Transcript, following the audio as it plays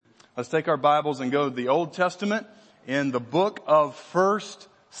Let's take our Bibles and go to the Old Testament in the book of 1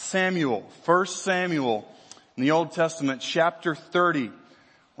 Samuel. 1 Samuel in the Old Testament, chapter 30.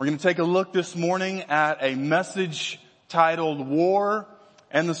 We're going to take a look this morning at a message titled War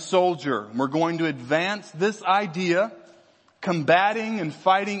and the Soldier. We're going to advance this idea: combating and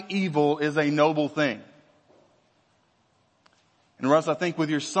fighting evil is a noble thing. And Russ, I think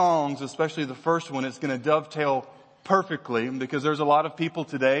with your songs, especially the first one, it's going to dovetail perfectly, because there's a lot of people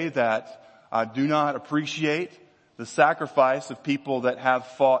today that do not appreciate the sacrifice of people that have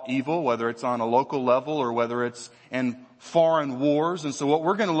fought evil, whether it's on a local level or whether it's in foreign wars. And so what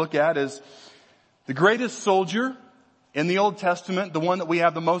we're going to look at is the greatest soldier in the Old Testament, the one that we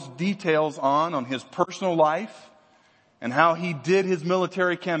have the most details on his personal life and how he did his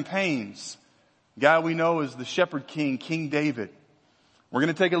military campaigns. The guy we know is the shepherd king, King David. We're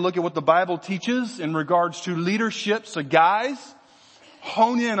going to take a look at what the Bible teaches in regards to leadership. So guys,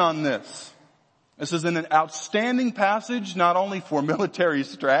 hone in on this. This is an outstanding passage, not only for military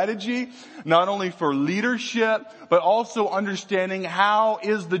strategy, not only for leadership, but also understanding how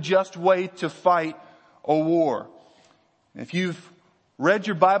is the just way to fight a war. If you've read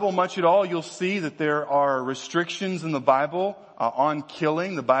your Bible much at all, you'll see that there are restrictions in the Bible on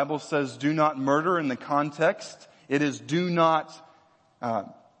killing. The Bible says do not murder in the context. It is do not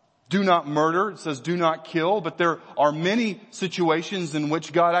murder. It says do not kill. But there are many situations in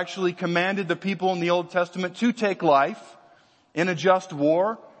which God actually commanded the people in the Old Testament to take life in a just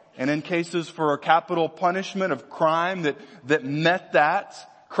war, and in cases for a capital punishment of crime that met that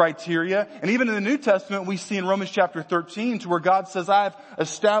criteria. And even in the New Testament, we see in Romans chapter 13 to where God says, I have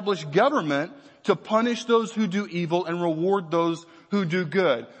established government to punish those who do evil and reward those who do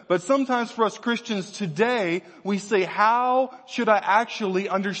good. But sometimes for us Christians today, we say, how should I actually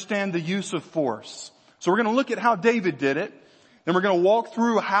understand the use of force? So we're going to look at how David did it. Then we're going to walk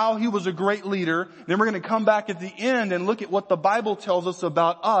through how he was a great leader. Then we're going to come back at the end and look at what the Bible tells us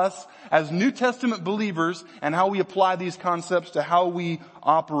about us as New Testament believers and how we apply these concepts to how we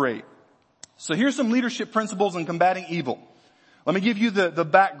operate. So here's some leadership principles in combating evil. Let me give you the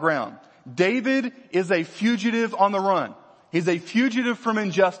background. David is a fugitive on the run. He's a fugitive from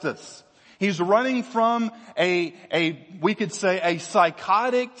injustice. He's running from we could say a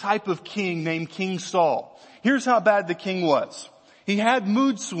psychotic type of king named King Saul. Here's how bad the king was. He had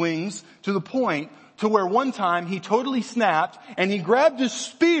mood swings to the point to where one time he totally snapped and he grabbed his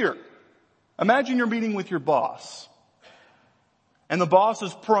spear. Imagine you're meeting with your boss, and the boss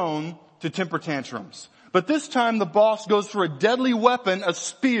is prone to temper tantrums. But this time the boss goes for a deadly weapon, a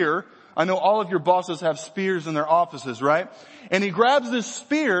spear. I know all of your bosses have spears in their offices, right? And he grabs this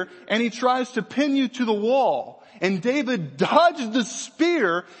spear and he tries to pin you to the wall. And David dodged the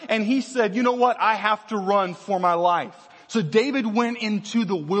spear and he said, you know what? I have to run for my life. So David went into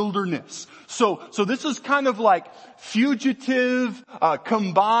the wilderness. So this is kind of like fugitive,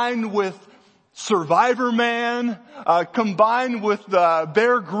 combined with Survivor Man, combined with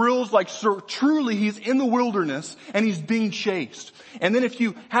Bear Grylls. Like truly he's in the wilderness and he's being chased. And then if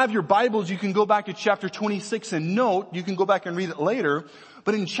you have your Bibles, you can go back to chapter 26 and note, you can go back and read it later.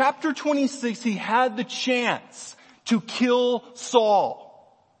 But in chapter 26, he had the chance to kill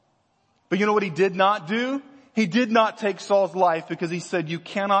Saul. But you know what he did not do? He did not take Saul's life because he said, you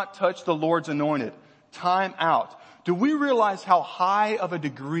cannot touch the Lord's anointed. Time out. Do we realize how high of a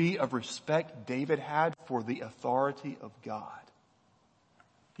degree of respect David had for the authority of God?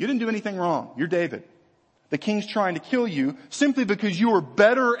 You didn't do anything wrong. You're David. The king's trying to kill you simply because you were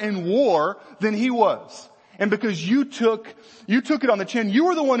better in war than he was. And because you took it on the chin. You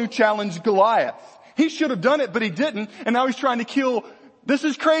were the one who challenged Goliath. He should have done it, but he didn't. And now he's trying to kill. This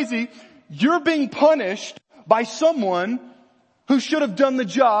is crazy. You're being punished by someone who should have done the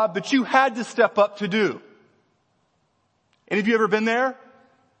job that you had to step up to do. Any of you ever been there?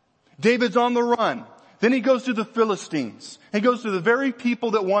 David's on the run. Then he goes to the Philistines. He goes to the very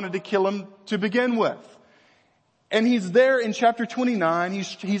people that wanted to kill him to begin with. And he's there in chapter 29.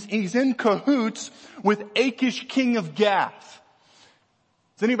 He's in cahoots with Achish, king of Gath.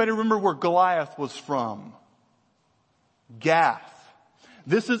 Does anybody remember where Goliath was from? Gath.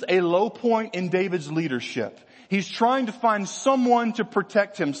 This is a low point in David's leadership. He's trying to find someone to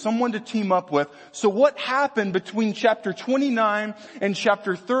protect him, someone to team up with. So what happened between chapter 29 and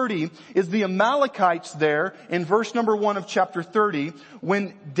chapter 30 is the Amalekites there in verse number 1 of chapter 30.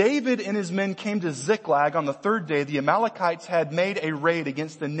 When David and his men came to Ziklag on the third day, the Amalekites had made a raid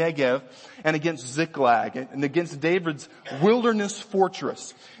against the Negev and against Ziklag and against David's wilderness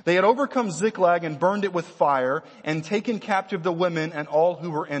fortress. They had overcome Ziklag and burned it with fire and taken captive the women and all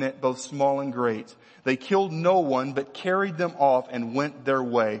who were in it, both small and great. They killed no one, but carried them off and went their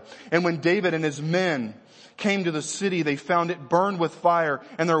way. And when David and his men came to the city, they found it burned with fire,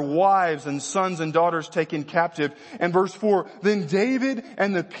 and their wives and sons and daughters taken captive. And verse 4, then David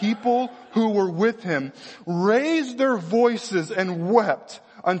and the people who were with him raised their voices and wept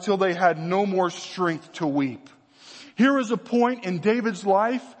until they had no more strength to weep. Here is a point in David's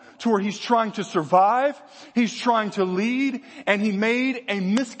life to where he's trying to survive, he's trying to lead, and he made a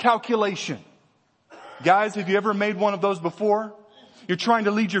miscalculation. Guys, have you ever made one of those before? You're trying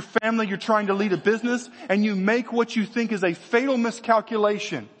to lead your family, you're trying to lead a business, and you make what you think is a fatal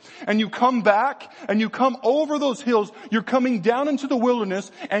miscalculation. And you come back, and you come over those hills, you're coming down into the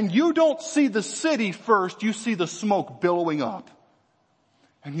wilderness, and you don't see the city first, you see the smoke billowing up.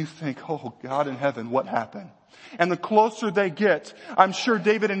 And you think, oh God in heaven, what happened? And the closer they get, I'm sure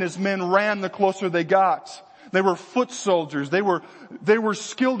David and his men ran the closer they got. They were foot soldiers. They were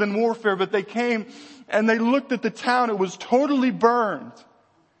skilled in warfare, but they came and they looked at the town. It was totally burned.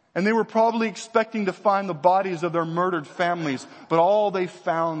 And they were probably expecting to find the bodies of their murdered families, but all they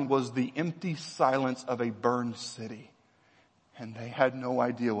found was the empty silence of a burned city. And they had no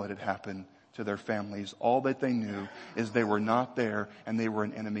idea what had happened to their families. All that they knew is they were not there and they were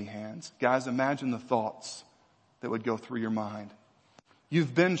in enemy hands. Guys, imagine the thoughts that would go through your mind.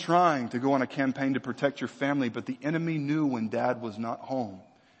 You've been trying to go on a campaign to protect your family, but the enemy knew when Dad was not home.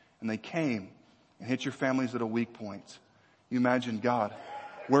 And they came and hit your families at a weak point. You imagine, God,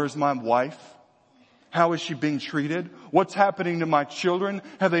 where's my wife? How is she being treated? What's happening to my children?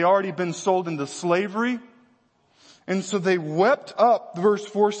 Have they already been sold into slavery? And so they wept up. Verse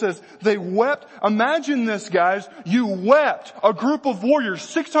 4 says, they wept. Imagine this, guys. You wept, a group of warriors,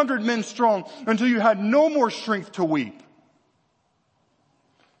 600 men strong, until you had no more strength to weep.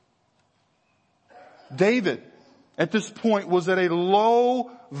 David, at this point, was at a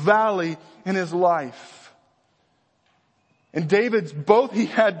low valley in his life. And David's he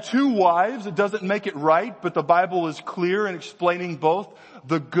had 2 wives. It doesn't make it right, but the Bible is clear in explaining both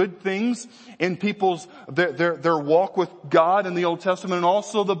the good things in people's, their walk with God in the Old Testament, and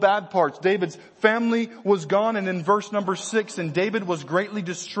also the bad parts. David's family was gone, and in verse number 6, and David was greatly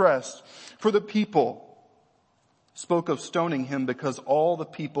distressed, for the people spoke of stoning him because all the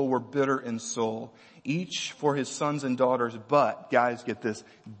people were bitter in soul, each for his sons and daughters. But, guys, get this,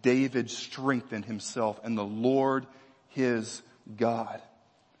 David strengthened himself in the Lord his God.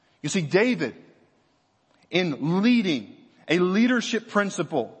 You see, David, in leading, a leadership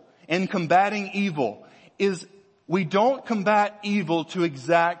principle in combating evil is we don't combat evil to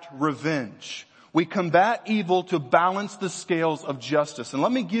exact revenge. We combat evil to balance the scales of justice. And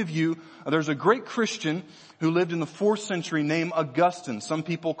let me give you, there's a great Christian who lived in the 4th century named Augustine. Some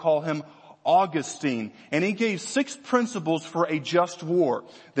people call him Augustine. And he gave 6 principles for a just war.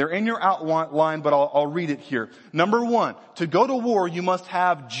 They're in your outline, but I'll read it here. Number 1, to go to war, you must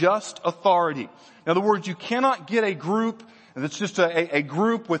have just authority. In other words, you cannot get a group that's just a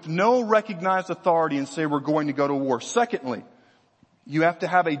group with no recognized authority and say we're going to go to war. Secondly, you have to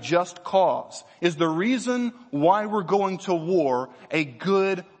have a just cause. Is the reason why we're going to war a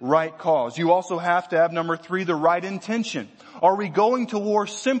good, right cause? You also have to have, number 3, the right intention. Are we going to war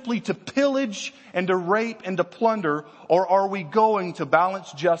simply to pillage and to rape and to plunder, or are we going to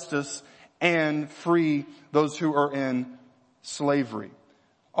balance justice and free those who are in slavery?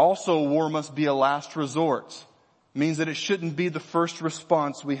 Also, war must be a last resort. It means that it shouldn't be the first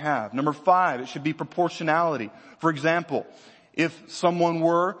response we have. Number 5, it should be proportionality. For example, if we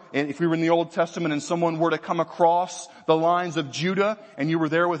were in the Old Testament and someone were to come across the lines of Judah and you were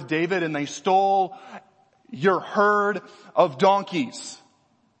there with David and they stole your herd of donkeys,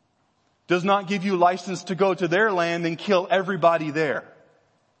 does not give you license to go to their land and kill everybody there.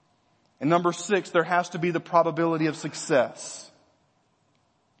 And number 6, there has to be the probability of success.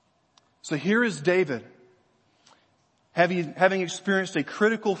 So here is David, having experienced a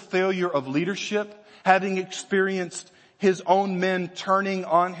critical failure of leadership, having experienced his own men turning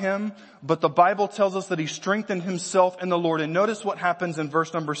on him, but the Bible tells us that he strengthened himself in the Lord. And notice what happens in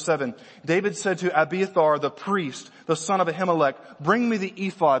verse number 7. David said to Abiathar, the priest, the son of Ahimelech, bring me the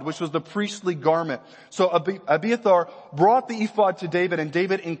ephod, which was the priestly garment. So Abiathar brought the ephod to David, and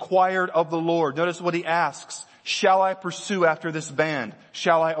David inquired of the Lord. Notice what he asks. Shall I pursue after this band?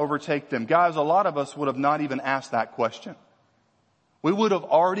 Shall I overtake them? Guys, a lot of us would have not even asked that question. We would have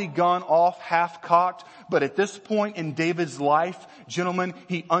already gone off half-cocked, but at this point in David's life, gentlemen,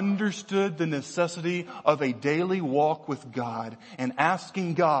 he understood the necessity of a daily walk with God and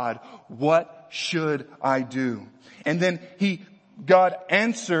asking God, what should I do? And then God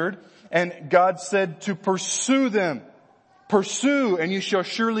answered, and God said to pursue them. Pursue, and you shall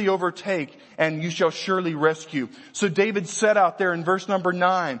surely overtake, and you shall surely rescue. So David set out there in verse number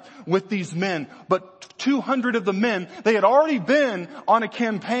 9 with these men, but 200 of the men, they had already been on a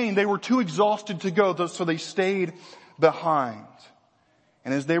campaign. They were too exhausted to go, so they stayed behind.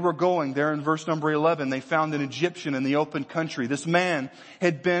 And as they were going there in verse number 11, they found an Egyptian in the open country. This man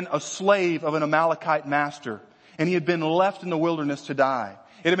had been a slave of an Amalekite master, and he had been left in the wilderness to die.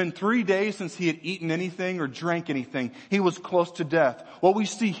 It had been 3 days since he had eaten anything or drank anything. He was close to death. What we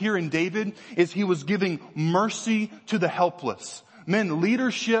see here in David is he was giving mercy to the helpless. Men,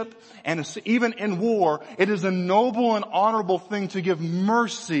 leadership, and even in war, it is a noble and honorable thing to give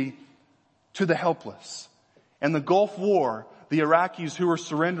mercy to the helpless. In the Gulf War, the Iraqis who were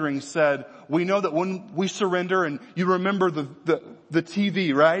surrendering said, we know that when we surrender, and you remember the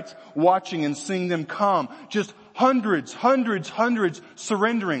TV, right? Watching and seeing them come. Just hundreds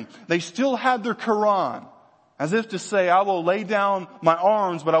surrendering. They still had their Quran, as if to say, I will lay down my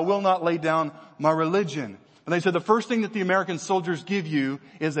arms, but I will not lay down my religion. And they said the first thing that the American soldiers give you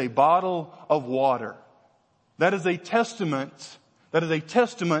is a bottle of water. That is a testament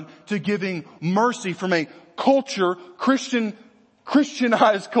to giving mercy from a culture,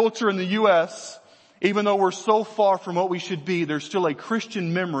 Christianized culture in the U.S. Even though we're so far from what we should be, there's still a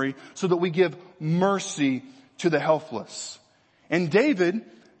Christian memory so that we give mercy to the helpless. And David,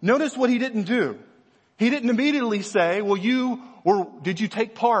 notice what he didn't do. He didn't immediately say, well, did you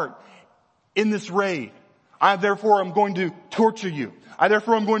take part in this raid? I therefore am going to torture you. I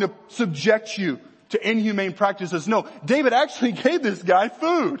therefore am going to subject you to inhumane practices. No, David actually gave this guy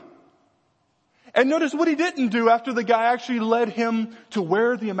food. And notice what he didn't do after the guy actually led him to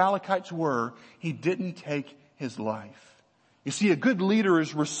where the Amalekites were. He didn't take his life. You see, a good leader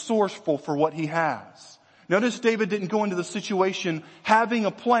is resourceful for what he has. Notice David didn't go into the situation having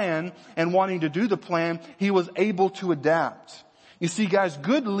a plan and wanting to do the plan. He was able to adapt. You see, guys,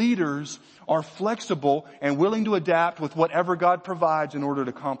 good leaders are flexible and willing to adapt with whatever God provides in order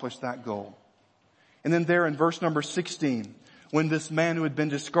to accomplish that goal. And then there in verse number 16, when this man who had been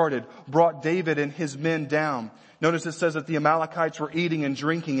discarded brought David and his men down, notice it says that the Amalekites were eating and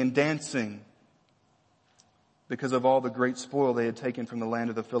drinking and dancing because of all the great spoil they had taken from the land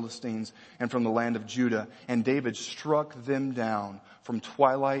of the Philistines and from the land of Judah. And David struck them down from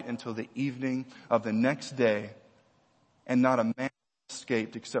twilight until the evening of the next day, and not a man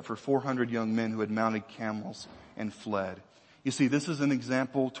escaped except for 400 young men who had mounted camels and fled. You see, this is an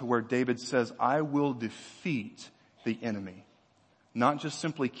example to where David says, I will defeat the enemy. Not just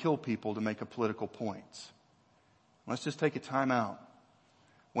simply kill people to make a political point. Let's just take a time out.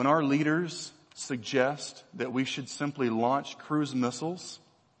 When our leaders suggest that we should simply launch cruise missiles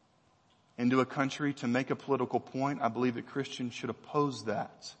into a country to make a political point, I believe that Christians should oppose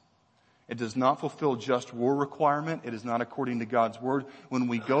that. It does not fulfill just war requirement. It is not according to God's word. When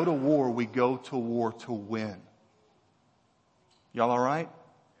we go to war, we go to war to win. Y'all all right?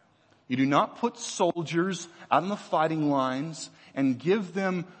 You do not put soldiers out on the fighting lines and give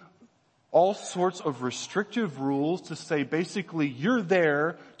them all sorts of restrictive rules to say basically you're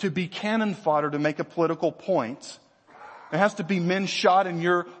there to be cannon fodder to make a political point. There has to be men shot in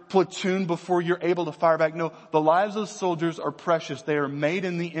your platoon before you're able to fire back. No, the lives of soldiers are precious. They are made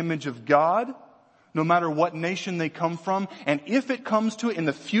in the image of God, no matter what nation they come from. And if it comes to it in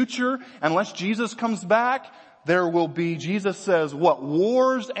the future, unless Jesus comes back, there will be, Jesus says, what?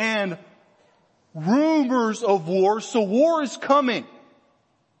 Wars and rumors of wars. So war is coming.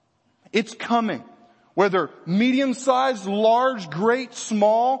 It's coming. Whether medium-sized, large, great,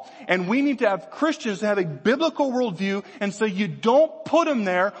 small. And we need to have Christians to have a biblical worldview and say you don't put them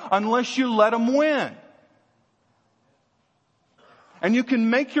there unless you let them win. And you can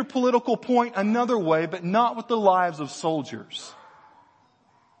make your political point another way, but not with the lives of soldiers.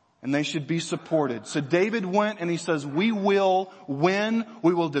 And they should be supported. So David went and he says, we will win.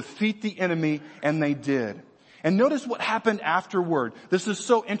 We will defeat the enemy. And they did. And notice what happened afterward. This is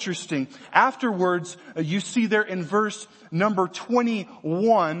so interesting. Afterwards, you see there in verse number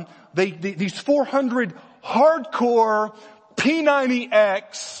 21, these 400 hardcore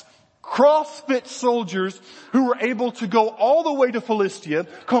P90X CrossFit soldiers who were able to go all the way to Philistia,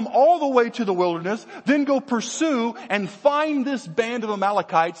 come all the way to the wilderness, then go pursue and find this band of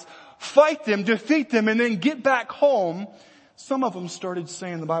Amalekites, fight them, defeat them, and then get back home. Some of them started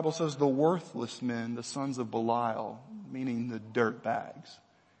saying, the Bible says, the worthless men, the sons of Belial, meaning the dirt bags.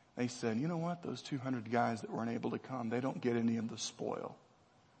 They said, you know what? Those 200 guys that weren't able to come, they don't get any of the spoil.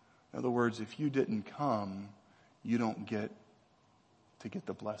 In other words, if you didn't come, you don't get to get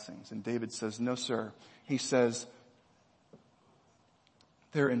the blessings. And David says, no, sir. He says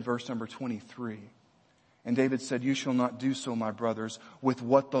there in verse number 23, And David said, you shall not do so, my brothers, with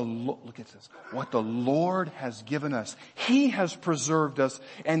what look at this, what the Lord has given us. He has preserved us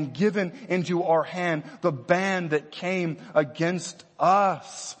and given into our hand the band that came against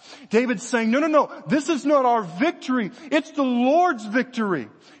us. David's saying, no, this is not our victory. It's the Lord's victory.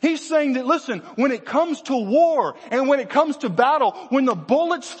 He's saying that, listen, when it comes to war and when it comes to battle, when the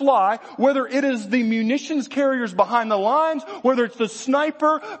bullets fly, whether it is the munitions carriers behind the lines, whether it's the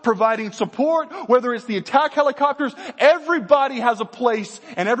sniper providing support, whether it's the attack helicopters, everybody has a place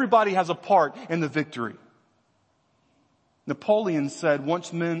and everybody has a part in the victory. Napoleon said,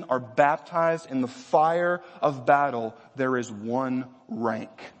 once men are baptized in the fire of battle, there is one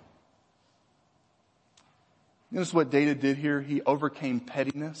rank. Notice what David did here. He overcame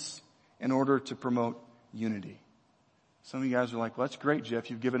pettiness in order to promote unity. Some of you guys are like, well, that's great, Jeff.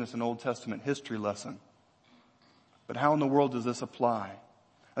 You've given us an Old Testament history lesson. But how in the world does this apply?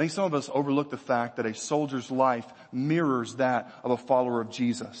 I think some of us overlook the fact that a soldier's life mirrors that of a follower of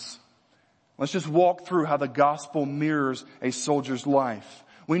Jesus. Let's just walk through how the gospel mirrors a soldier's life.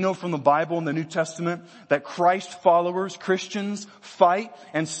 We know from the Bible in the New Testament that Christ followers, Christians, fight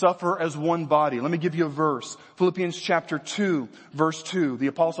and suffer as one body. Let me give you a verse. Philippians chapter 2, verse 2. The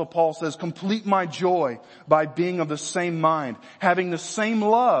Apostle Paul says, complete my joy by being of the same mind, having the same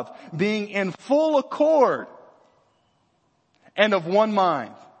love, being in full accord and of one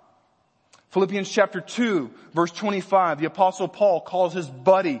mind. Philippians chapter 2, verse 25. The Apostle Paul calls his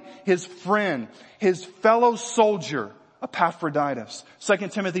buddy, his friend, his fellow soldier, Epaphroditus. 2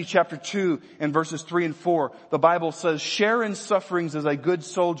 Timothy chapter 2 and verses 3 and 4, the Bible says, share in sufferings as a good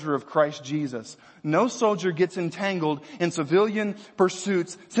soldier of Christ Jesus. No soldier gets entangled in civilian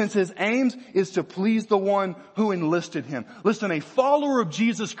pursuits since his aims is to please the one who enlisted him. Listen, a follower of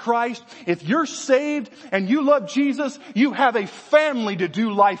Jesus Christ, if you're saved and you love Jesus, you have a family to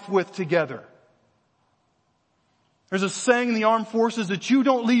do life with together. There's a saying in the armed forces that you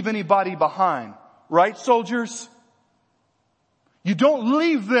don't leave anybody behind. Right, soldiers? You don't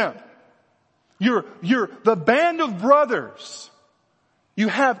leave them. You're the band of brothers. You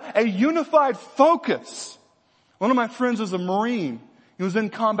have a unified focus. One of my friends is a Marine. He was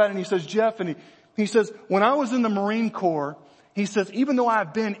in combat and he says, Jeff, and he says, when I was in the Marine Corps, he says, even though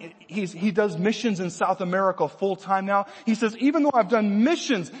he does missions in South America full time now. He says, even though I've done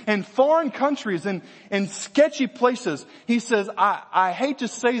missions in foreign countries and in sketchy places, he says, I hate to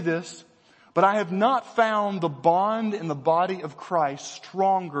say this, but I have not found the bond in the body of Christ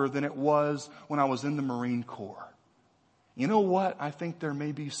stronger than it was when I was in the Marine Corps. You know what? I think there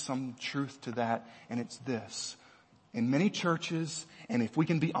may be some truth to that, and it's this. In many churches, and if we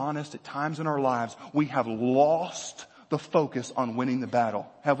can be honest, at times in our lives, we have lost the focus on winning the battle.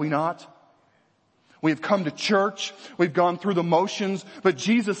 Have we not? We have come to church. We've gone through the motions. But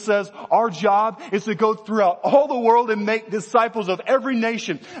Jesus says our job is to go throughout all the world and make disciples of every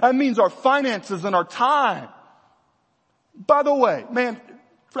nation. That means our finances and our time. By the way, man,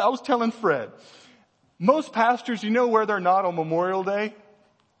 I was telling Fred, most pastors, you know where they're not on Memorial Day?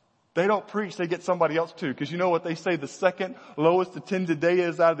 They don't preach. They get somebody else to. Because you know what they say the second lowest attended day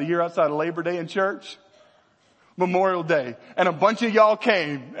is out of the year outside of Labor Day in church? Memorial Day. And a bunch of y'all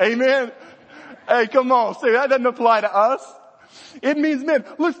came. Amen? Hey, come on. Say, that doesn't apply to us. It means, man,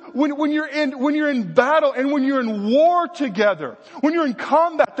 look, when you're in battle and when you're in war together, when you're in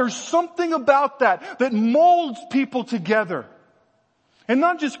combat, there's something about that molds people together. And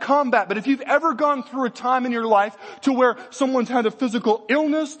not just combat, but if you've ever gone through a time in your life to where someone's had a physical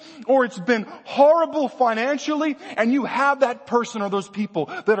illness or it's been horrible financially and you have that person or those people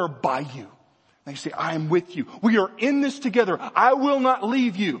that are by you. They say, I am with you. We are in this together. I will not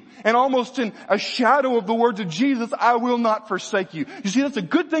leave you. And almost in a shadow of the words of Jesus, I will not forsake you. You see, that's a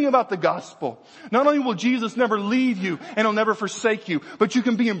good thing about the gospel. Not only will Jesus never leave you and he'll never forsake you, but you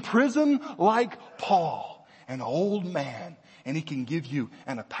can be in prison like Paul, an old man, and he can give you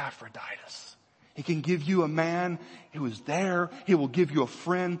an Epaphroditus. He can give you a man who is there. He will give you a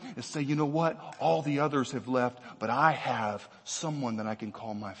friend and say, you know what? All the others have left, but I have someone that I can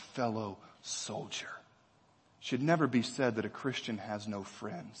call my fellow soldier. It should never be said that a Christian has no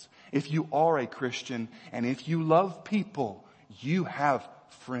friends. If you are a Christian and if you love people, you have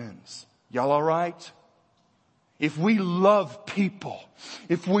friends. Y'all all right? If we love people,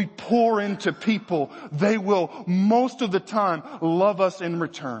 if we pour into people, they will most of the time love us in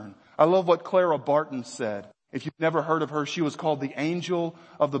return. I love what Clara Barton said. If you've never heard of her, she was called the angel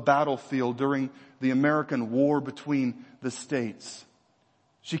of the battlefield during the American war between the states.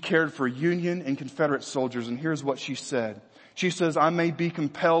 She cared for Union and Confederate soldiers, and here's what she said. She says, I may be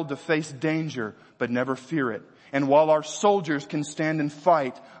compelled to face danger, but never fear it. And while our soldiers can stand and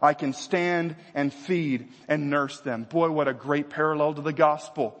fight, I can stand and feed and nurse them. Boy, what a great parallel to the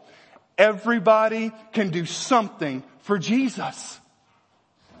gospel. Everybody can do something for Jesus.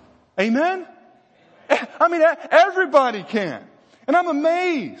 Amen? I mean, everybody can. And I'm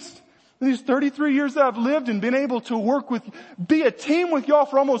amazed. In these 33 years that I've lived and been able to be a team with y'all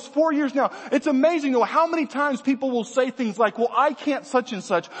for almost 4 years now, it's amazing though how many times people will say things like, well, I can't such and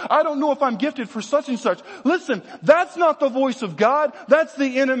such. I don't know if I'm gifted for such and such. Listen, that's not the voice of God. That's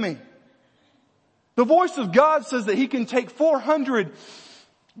the enemy. The voice of God says that He can take 400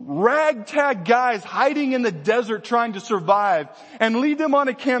 ragtag guys hiding in the desert trying to survive and lead them on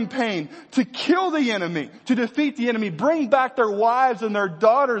a campaign to kill the enemy, to defeat the enemy, bring back their wives and their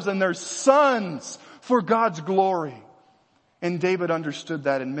daughters and their sons for God's glory. And David understood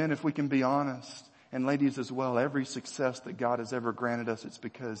that. And men, if we can be honest, and ladies as well, every success that God has ever granted us, it's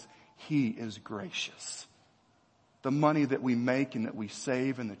because He is gracious. The money that we make and that we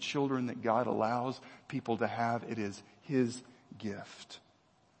save and the children that God allows people to have, it is His gift.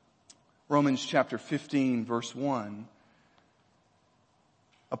 Romans chapter 15 verse 1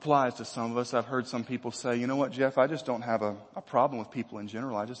 applies to some of us. I've heard some people say, you know what, Jeff, I just don't have a problem with people in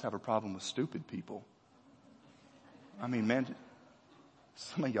general. I just have a problem with stupid people. I mean, man,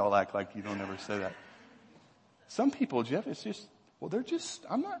 some of y'all act like you don't ever say that. Some people, Jeff, it's just, well, they're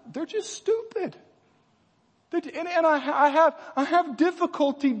just stupid. And I have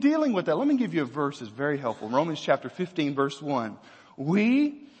difficulty dealing with that. Let me give you a verse that's very helpful. Romans chapter 15 verse 1.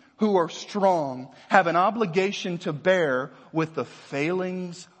 We who are strong have an obligation to bear with the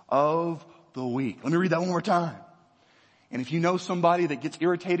failings of the weak. Let me read that one more time. And if you know somebody that gets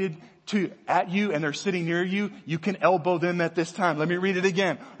irritated at you and they're sitting near you, you can elbow them at this time. Let me read it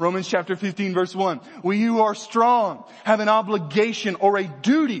again. Romans chapter 15 verse 1. We who are strong have an obligation or a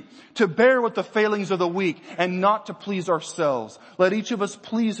duty to bear with the failings of the weak and not to please ourselves. Let each of us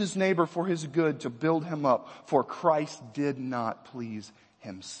please his neighbor for his good, to build him up. For Christ did not please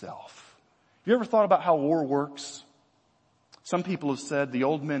Himself. Have you ever thought about how war works? Some people have said the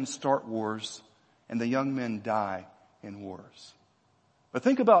old men start wars and the young men die in wars. But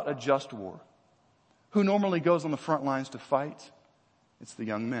think about a just war. Who normally goes on the front lines to fight? It's the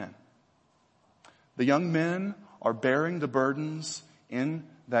young men. The young men are bearing the burdens in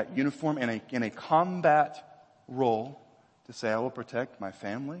that uniform in a combat role to say, I will protect my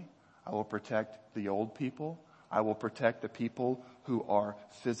family. I will protect the old people. I will protect the people who are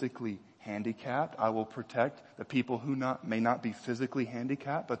physically handicapped. I will protect the people who may not be physically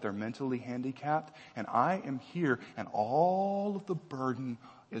handicapped, but they're mentally handicapped. And I am here, and all of the burden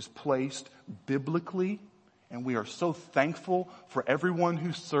is placed biblically. And we are so thankful for everyone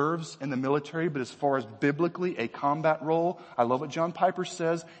who serves in the military. But as far as biblically a combat role, I love what John Piper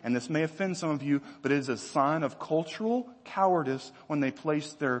says, and this may offend some of you, but it is a sign of cultural cowardice when they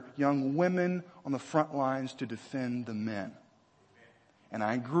place their young women on the front lines to defend the men. And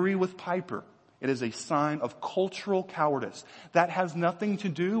I agree with Piper. It is a sign of cultural cowardice. That has nothing to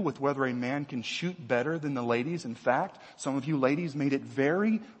do with whether a man can shoot better than the ladies. In fact, some of you ladies made it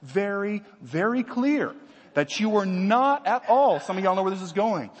very, very, very clear that you were not at all, some of y'all know where this is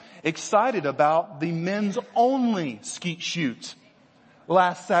going, excited about the men's only skeet shoot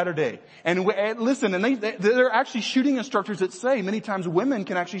last Saturday. And listen, and they're actually shooting instructors that say many times women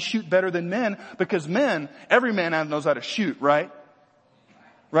can actually shoot better than men, because every man knows how to shoot, right?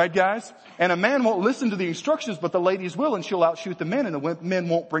 Right, guys? And a man won't listen to the instructions, but the ladies will, and she'll outshoot the men, and the men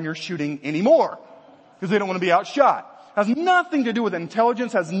won't bring her shooting anymore because they don't want to be outshot. Has nothing to do with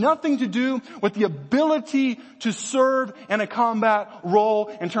intelligence, has nothing to do with the ability to serve in a combat role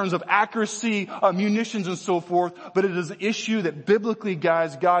in terms of accuracy, munitions and so forth, but it is an issue that biblically,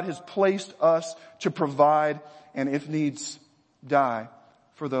 guys, God has placed us to provide and if needs die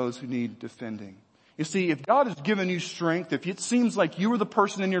for those who need defending. You see, if God has given you strength, if it seems like you are the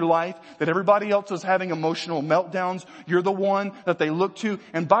person in your life that everybody else is having emotional meltdowns, you're the one that they look to.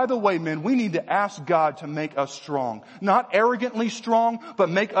 And by the way, men, we need to ask God to make us strong. Not arrogantly strong, but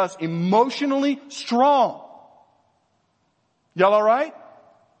make us emotionally strong. Y'all all right?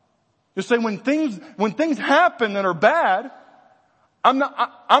 Just say when things happen that are bad, I'm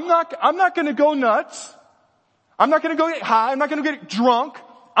not going to go nuts. I'm not going to go get high. I'm not going to get drunk.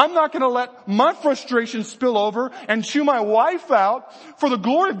 I'm not going to let my frustration spill over and chew my wife out. For the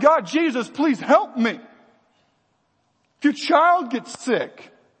glory of God, Jesus, please help me. If your child gets sick,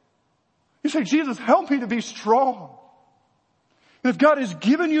 you say, Jesus, help me to be strong. And if God has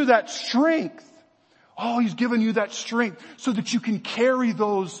given you that strength, He's given you that strength so that you can carry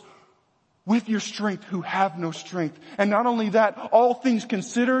those with your strength who have no strength. And not only that, all things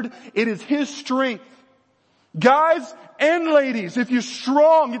considered, it is His strength. Guys and ladies, if you're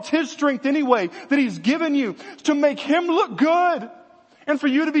strong, it's His strength anyway that He's given you to make Him look good and for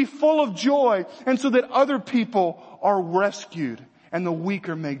you to be full of joy, and so that other people are rescued and the weak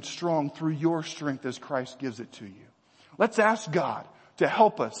are made strong through your strength as Christ gives it to you. Let's ask God to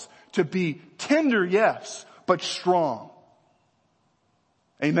help us to be tender, yes, but strong.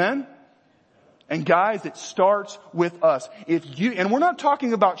 Amen? And guys, it starts with us. And we're not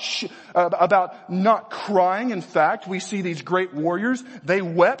talking about not crying. In fact, we see these great warriors. They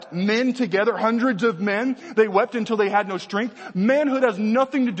wept, men together, hundreds of men. They wept until they had no strength. Manhood has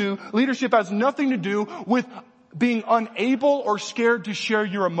nothing to do, leadership has nothing to do with being unable or scared to share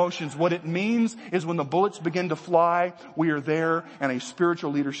your emotions. What it means is when the bullets begin to fly, we are there in a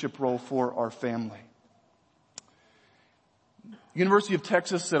spiritual leadership role for our family. University of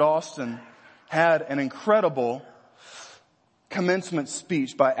Texas at Austin had an incredible commencement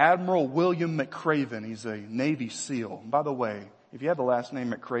speech by Admiral William McRaven. He's a Navy SEAL. And by the way, if you have the last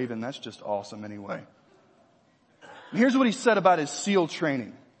name McRaven, that's just awesome anyway. And here's what he said about his SEAL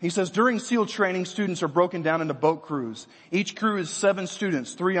training. He says, during SEAL training, students are broken down into boat crews. Each crew is 7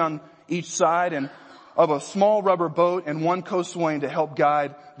 students, 3 on each side, and of a small rubber boat and 1 coastway to help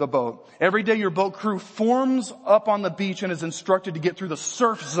guide the boat. Every day your boat crew forms up on the beach and is instructed to get through the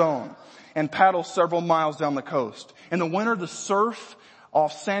surf zone and paddle several miles down the coast. In the winter, the surf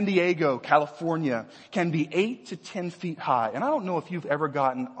off San Diego, California, can be 8 to 10 feet high. And I don't know if you've ever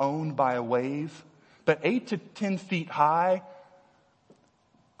gotten owned by a wave, but 8 to 10 feet high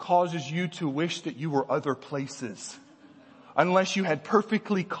causes you to wish that you were other places, unless you had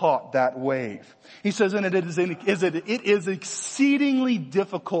perfectly caught that wave. He says, and it is exceedingly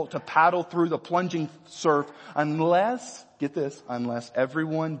difficult to paddle through the plunging surf unless, get this, unless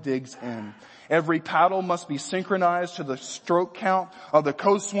everyone digs in. Every paddle must be synchronized to the stroke count of the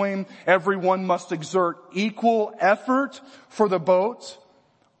coastway. Everyone must exert equal effort for the boat,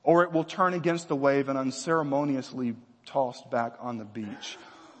 or it will turn against the wave and unceremoniously tossed back on the beach.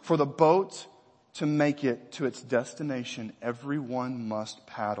 For the boat to make it to its destination, everyone must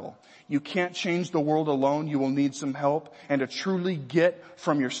paddle. You can't change the world alone. You will need some help. And to truly get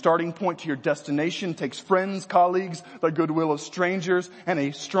from your starting point to your destination takes friends, colleagues, the goodwill of strangers, and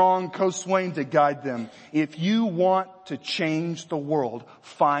a strong coastway to guide them. If you want to change the world,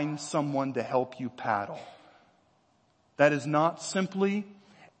 find someone to help you paddle. That is not simply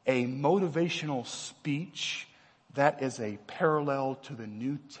a motivational speech. That is a parallel to the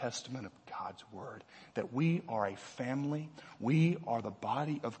New Testament of God's Word. That we are a family, we are the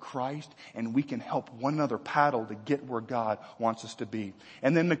body of Christ, and we can help one another paddle to get where God wants us to be.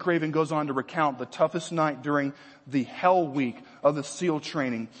 And then McRaven goes on to recount the toughest night during the hell week of the SEAL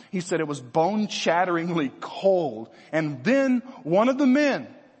training. He said it was bone-shatteringly cold. And then one of the men,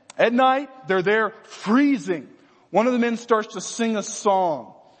 at night, they're there freezing. One of the men starts to sing a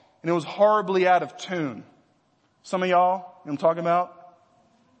song, and it was horribly out of tune. Some of y'all, you know what I'm talking about?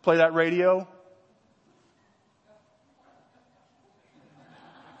 Play that radio.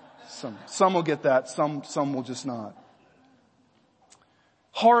 Some will get that, some will just not.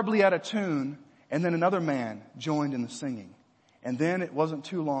 Horribly out of tune, and then another man joined in the singing. And then it wasn't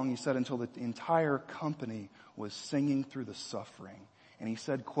too long, he said, until the entire company was singing through the suffering. And he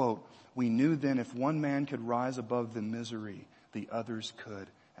said, quote, "We knew then if one man could rise above the misery, the others could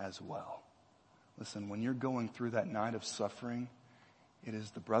as well." Listen, when you're going through that night of suffering, it is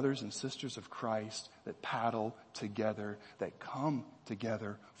the brothers and sisters of Christ that paddle together, that come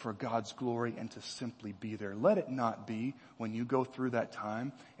together for God's glory and to simply be there. Let it not be when you go through that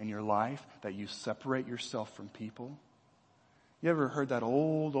time in your life that you separate yourself from people. You ever heard that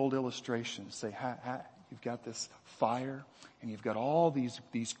old illustration? Say, you've got this fire and you've got all these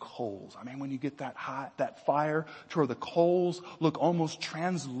coals. I mean, when you get that hot, that fire to where the coals look almost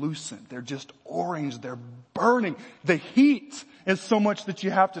translucent. They're just orange. They're burning. The heat is so much that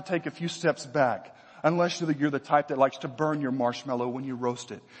you have to take a few steps back. Unless you're the type that likes to burn your marshmallow when you roast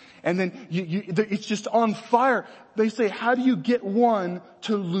it. And then it's just on fire. They say, how do you get one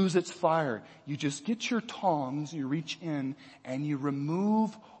to lose its fire? You just get your tongs, you reach in, and you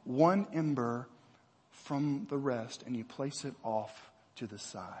remove one ember from the rest, and you place it off to the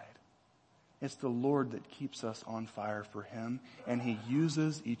side. It's the Lord that keeps us on fire for Him, and He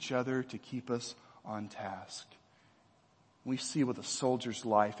uses each other to keep us on task. We see with a soldier's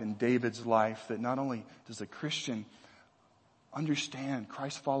life and David's life that not only does a Christian understand,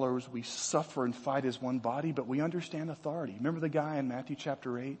 Christ followers, we suffer and fight as one body, but we understand authority. Remember the guy in Matthew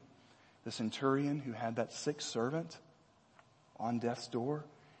chapter 8, the centurion who had that sick servant on death's door?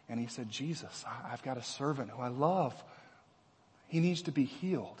 And he said, Jesus, I've got a servant who I love. He needs to be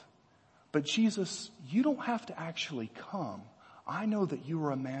healed. But Jesus, you don't have to actually come. I know that you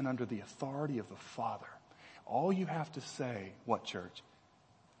are a man under the authority of the Father. All you have to say, what, church?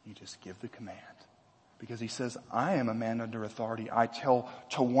 You just give the command. Because he says, I am a man under authority. I tell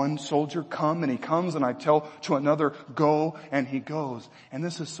to one soldier, come, and he comes, and I tell to another, go, and he goes. And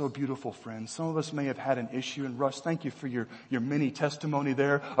this is so beautiful, friends. Some of us may have had an issue, and Russ, thank you for your mini testimony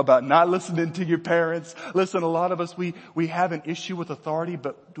there about not listening to your parents. Listen, a lot of us, we have an issue with authority,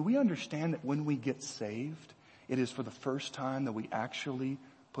 but do we understand that when we get saved, it is for the first time that we actually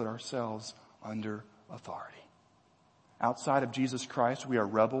put ourselves under authority? Outside of Jesus Christ, we are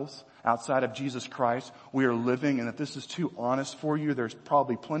rebels. Outside of Jesus Christ, we are living, and if this is too honest for you, there's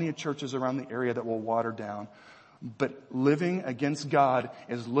probably plenty of churches around the area that will water down. But living against God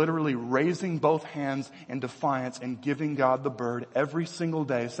is literally raising both hands in defiance and giving God the bird every single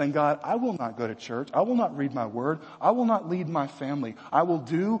day, saying, God, I will not go to church. I will not read my word. I will not lead my family. I will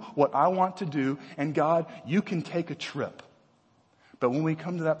do what I want to do, and God, you can take a trip. But when we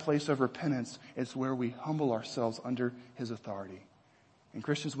come to that place of repentance, it's where we humble ourselves under his authority. And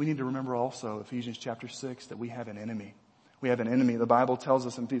Christians, we need to remember also, Ephesians chapter 6, that we have an enemy. We have an enemy. The Bible tells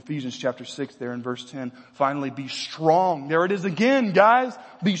us in Ephesians chapter 6 there in verse 10, finally be strong. There it is again, guys.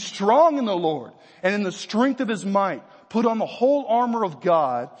 Be strong in the Lord and in the strength of his might. Put on the whole armor of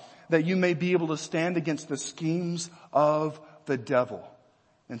God that you may be able to stand against the schemes of the devil.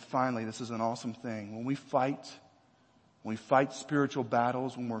 And finally, this is an awesome thing. When we fight spiritual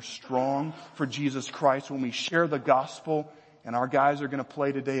battles, when we're strong for Jesus Christ, when we share the gospel, and our guys are going to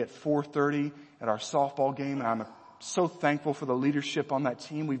play today at 4:30 at our softball game, and I'm so thankful for the leadership on that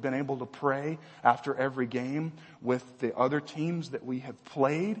team. We've been able to pray after every game with the other teams that we have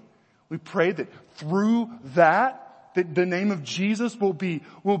played. We pray that through that the name of Jesus will be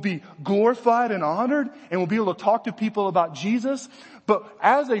glorified and honored, and we'll be able to talk to people about Jesus. But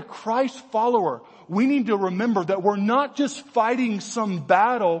as a Christ follower, we need to remember that we're not just fighting some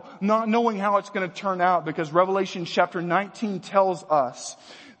battle, not knowing how it's going to turn out, because Revelation chapter 19 tells us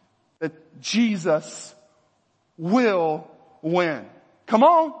that Jesus will win. Come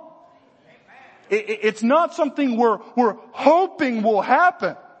on. It's not something we're hoping will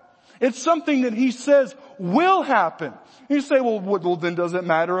happen. It's something that he says will happen. You say, well, then does it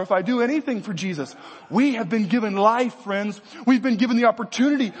matter if I do anything for Jesus? We have been given life, friends. We've been given the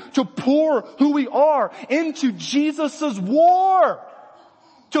opportunity to pour who we are into Jesus' war.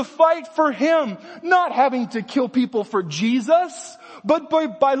 To fight for him, not having to kill people for Jesus, but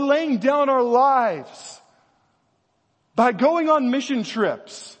by laying down our lives. By going on mission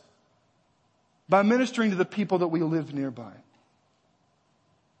trips. By ministering to the people that we live nearby.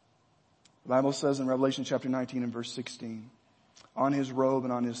 The Bible says in Revelation chapter 19 and verse 16, on his robe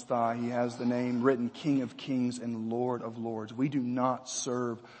and on his thigh he has the name written King of Kings and Lord of Lords. We do not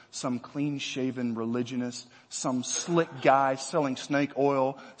serve some clean-shaven religionist, some slick guy selling snake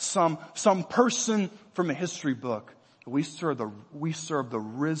oil, some person from a history book. We serve the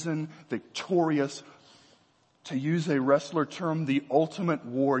risen, victorious, to use a wrestler term, the ultimate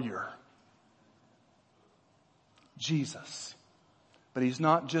warrior. Jesus. But he's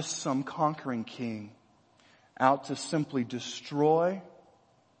not just some conquering king out to simply destroy.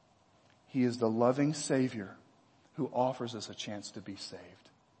 He is the loving Savior who offers us a chance to be saved.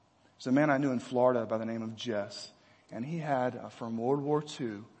 There's a man I knew in Florida by the name of Jess, and he had, from World War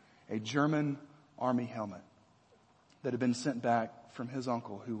II, a German army helmet that had been sent back from his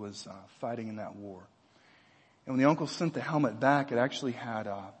uncle who was fighting in that war. And when the uncle sent the helmet back, it actually had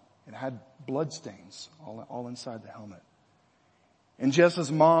blood stains all inside the helmet. And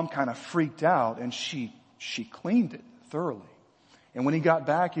Jess's mom kind of freaked out, and she cleaned it thoroughly. And when he got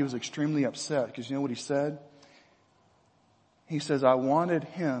back, he was extremely upset, because you know what he said? He says, I wanted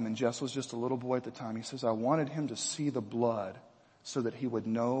him, and Jess was just a little boy at the time, he says, I wanted him to see the blood so that he would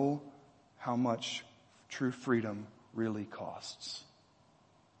know how much true freedom really costs.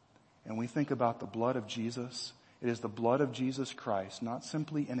 And we think about the blood of Jesus. It is the blood of Jesus Christ, not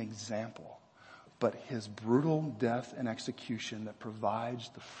simply an example, but his brutal death and execution that provides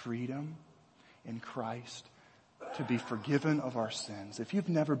the freedom in Christ to be forgiven of our sins. If you've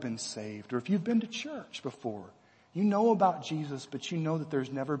never been saved, or if you've been to church before, you know about Jesus, but you know that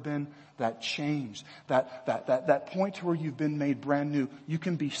there's never been that change, that point to where you've been made brand new. You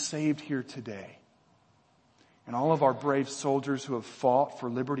can be saved here today. And all of our brave soldiers who have fought for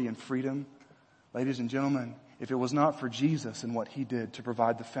liberty and freedom, ladies and gentlemen, if it was not for Jesus and what he did to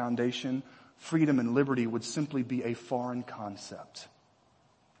provide the foundation, freedom and liberty would simply be a foreign concept.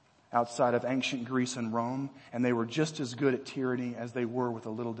 outside of ancient Greece and Rome, and they were just as good at tyranny as they were with a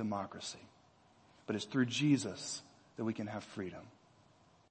little democracy. But it's through Jesus that we can have freedom.